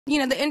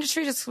the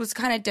industry just was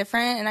kind of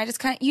different, and I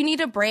just you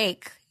need a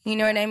break. You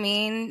know what I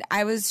mean?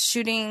 I was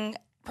shooting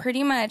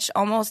pretty much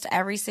almost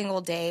every single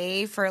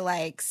day for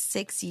like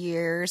 6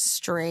 years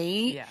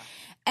straight. Yeah.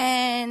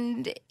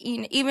 And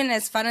even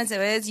as fun as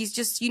it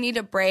is, you need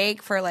a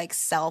break for like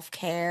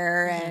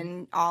self-care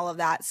and all of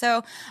that.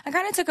 So I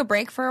kind of took a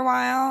break for a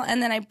while,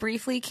 and then I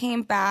briefly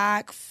came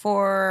back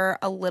for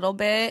a little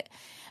bit.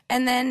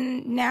 And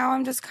then now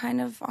I'm just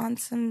kind of on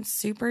some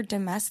super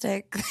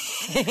domestic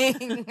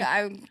thing.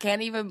 I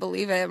can't even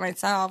believe it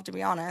myself, to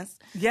be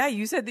honest. Yeah,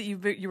 you said that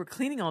you were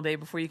cleaning all day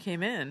before you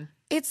came in.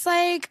 It's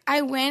like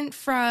I went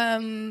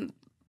from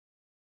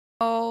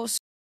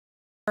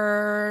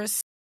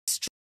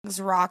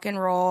rock and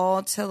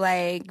roll to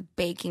like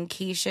baking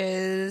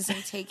quiches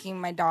and taking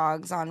my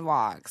dogs on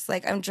walks.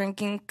 Like I'm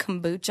drinking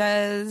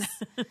kombuchas.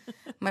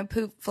 My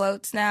poop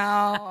floats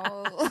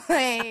now.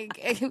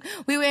 Like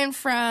we went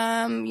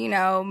from,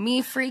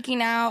 me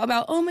freaking out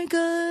about, oh my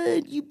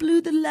God, you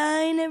blew the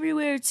line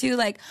everywhere, to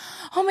like,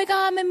 oh my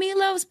God, my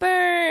meatloaf's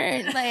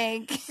burnt.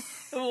 Like,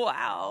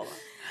 wow.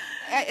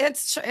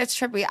 It's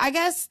trippy. I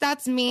guess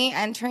that's me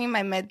entering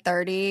my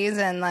mid-30s,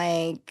 and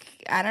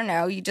like, I don't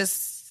know, you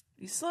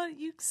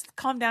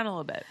calm down a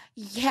little bit.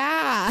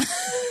 Yeah,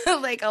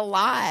 like a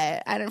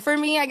lot. For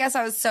me, I guess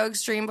I was so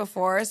extreme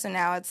before, so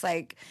now it's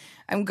like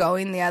I'm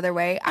going the other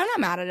way. I'm not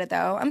mad at it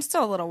though. I'm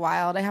still a little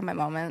wild. I have my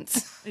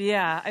moments.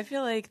 Yeah, I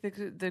feel like the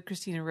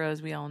Kristina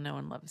Rose we all know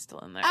and love is still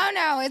in there. Oh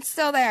no, it's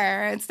still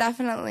there. It's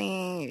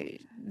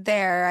definitely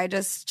there. I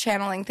just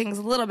channeling things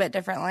a little bit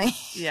differently.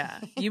 Yeah,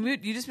 you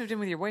just moved in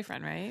with your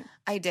boyfriend, right?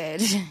 I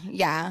did.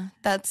 Yeah,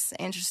 that's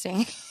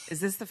interesting.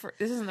 This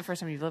isn't the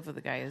first time you've lived with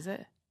a guy, is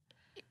it?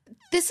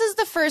 This is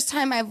the first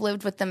time I've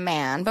lived with a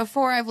man.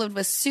 Before, I've lived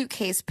with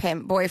suitcase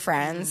pimp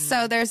boyfriends.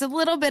 So there's a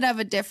little bit of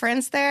a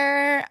difference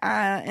there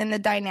in the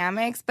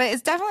dynamics, but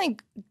it's definitely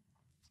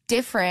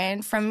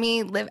different from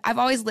me. I've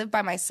always lived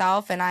by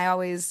myself, and I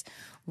always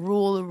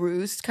rule the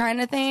roost kind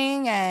of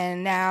thing.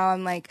 And now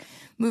I'm like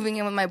moving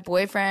in with my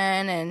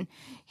boyfriend, and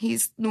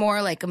he's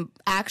more like an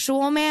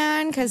actual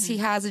man because he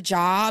has a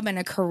job and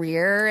a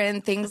career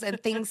and things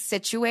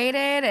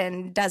situated,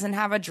 and doesn't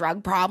have a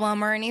drug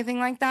problem or anything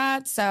like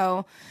that.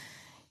 So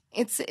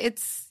it's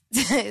it's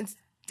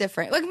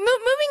different. Like moving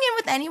in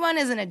with anyone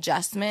is an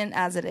adjustment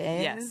as it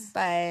is, yes.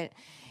 But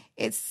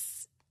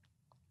it's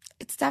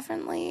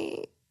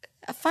definitely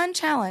a fun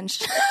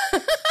challenge.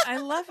 I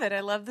love it. I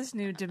love this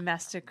new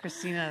domestic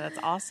Kristina. That's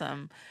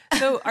awesome.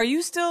 So are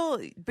you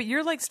but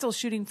you're like still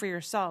shooting for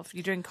yourself.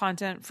 You're doing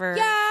content for...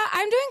 Yeah,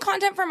 I'm doing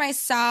content for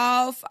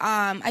myself.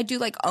 I do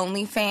like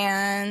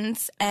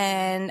OnlyFans,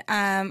 and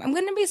I'm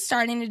going to be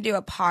starting to do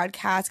a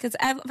podcast because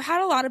I've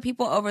had a lot of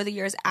people over the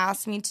years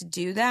ask me to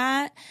do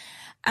that.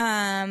 So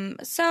I'm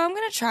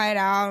going to try it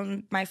out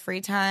in my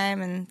free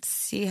time and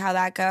see how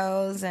that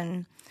goes.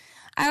 And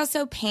I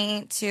also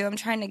paint too. I'm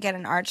trying to get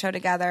an art show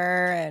together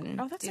and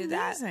that's do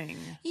amazing.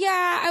 That.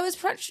 Yeah, I was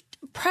pressuring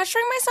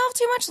myself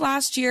too much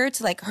last year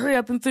to like hurry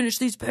up and finish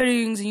these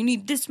paintings, and you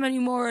need this many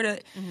more to.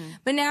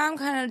 But now I'm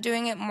kind of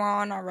doing it more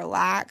on a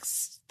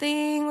relaxed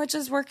thing, which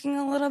is working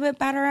a little bit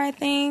better, I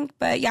think.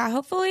 But yeah,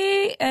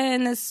 hopefully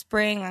in the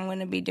spring I'm going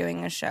to be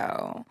doing a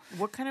show.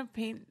 What kind of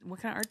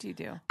art do you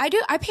do?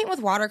 I paint with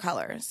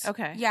watercolors.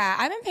 Okay. Yeah,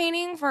 I've been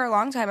painting for a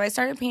long time. I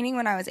started painting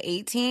when I was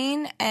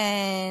 18,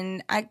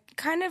 and I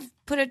kind of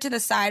put it to the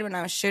side when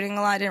I was shooting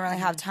a lot. I didn't really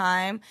have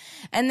time.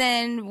 And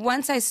then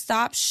once I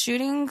stopped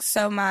shooting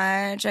so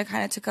much, I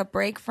kind of took a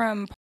break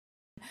from.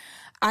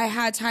 I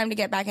had time to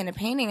get back into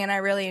painting, and I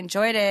really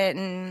enjoyed it,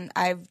 and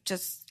I've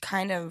just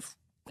kind of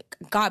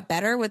got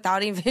better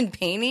without even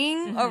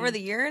painting over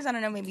the years. I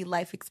don't know, maybe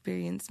life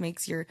experience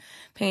makes your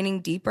painting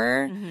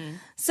deeper.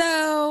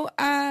 So,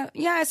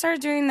 yeah, I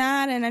started doing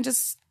that, and I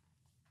just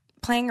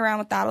playing around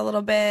with that a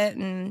little bit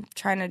and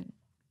trying to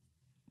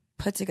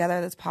put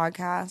together this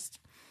podcast.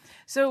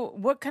 So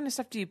what kind of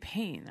stuff do you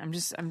paint? I'm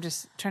just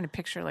trying to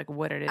picture like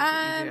what it is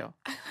that you do.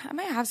 I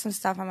might have some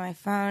stuff on my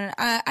phone.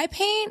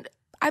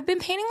 I've been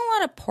painting a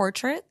lot of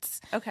portraits.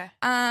 Okay.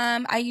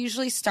 I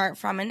usually start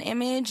from an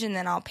image and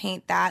then I'll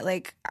paint that.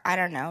 Like, I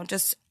don't know,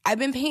 I've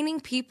been painting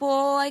people,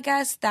 I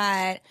guess,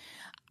 that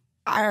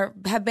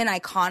have been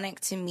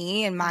iconic to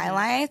me in my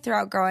life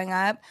throughout growing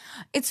up.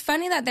 It's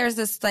funny that there's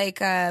this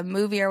like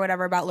movie or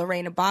whatever about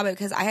Lorena Bobbitt,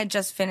 because I had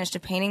just finished a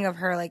painting of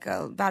her like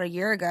about a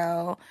year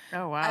ago.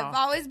 Oh, wow. I've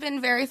always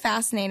been very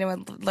fascinated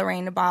with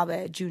Lorena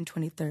Bobbitt. June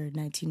 23rd,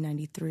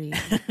 1993.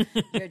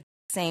 Your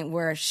ain't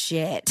worth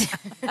shit.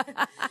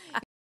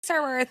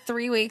 So we're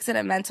 3 weeks in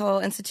a mental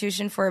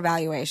institution for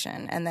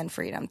evaluation and then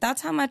freedom.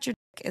 That's how much your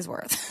dick is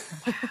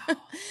worth.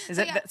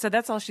 Wow. So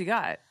that's all she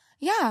got?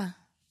 Yeah.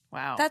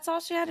 Wow. That's all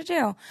she had to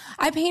do.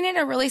 I painted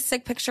a really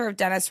sick picture of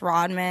Dennis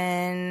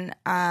Rodman.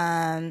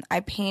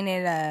 I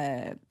painted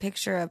a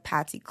picture of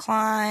Patsy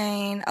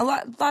Cline. A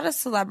lot of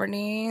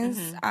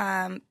celebrities.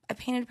 I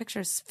painted a picture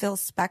of Phil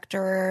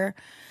Spector.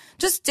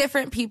 Just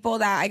different people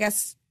that I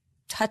guess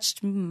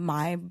touched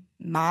my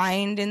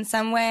mind in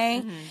some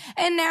way.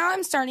 And now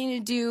I'm starting to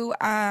do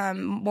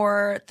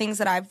more things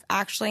that I've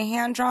actually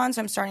hand drawn.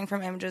 So I'm starting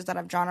from images that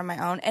I've drawn on my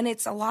own, and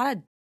it's a lot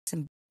of dicks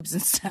and boobs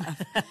and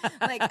stuff,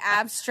 like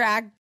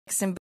abstract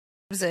dicks and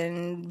boobs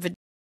and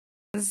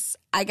vaginas.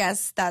 I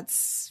guess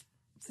that's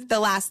the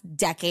last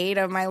decade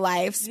of my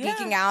life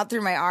speaking out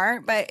through my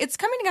art, but it's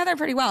coming together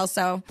pretty well.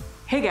 So,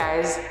 hey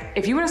guys,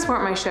 if you want to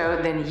support my show,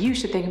 then you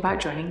should think about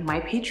joining my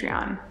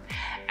Patreon.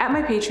 At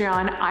my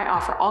Patreon, I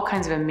offer all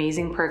kinds of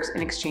amazing perks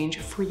in exchange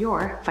for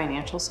your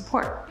financial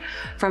support.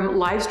 From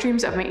live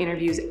streams of my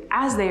interviews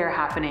as they are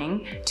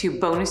happening, to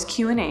bonus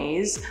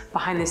Q&As,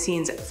 behind the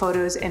scenes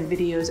photos and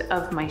videos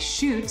of my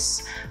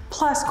shoots,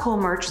 plus cool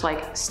merch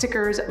like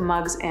stickers,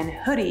 mugs, and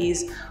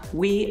hoodies,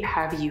 we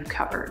have you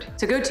covered.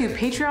 So go to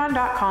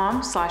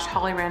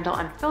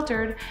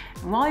patreon.com/HollyRandallUnfiltered,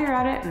 and while you're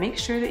at it, make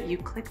sure that you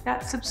click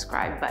that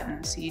subscribe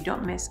button so you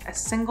don't miss a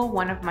single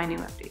one of my new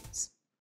updates.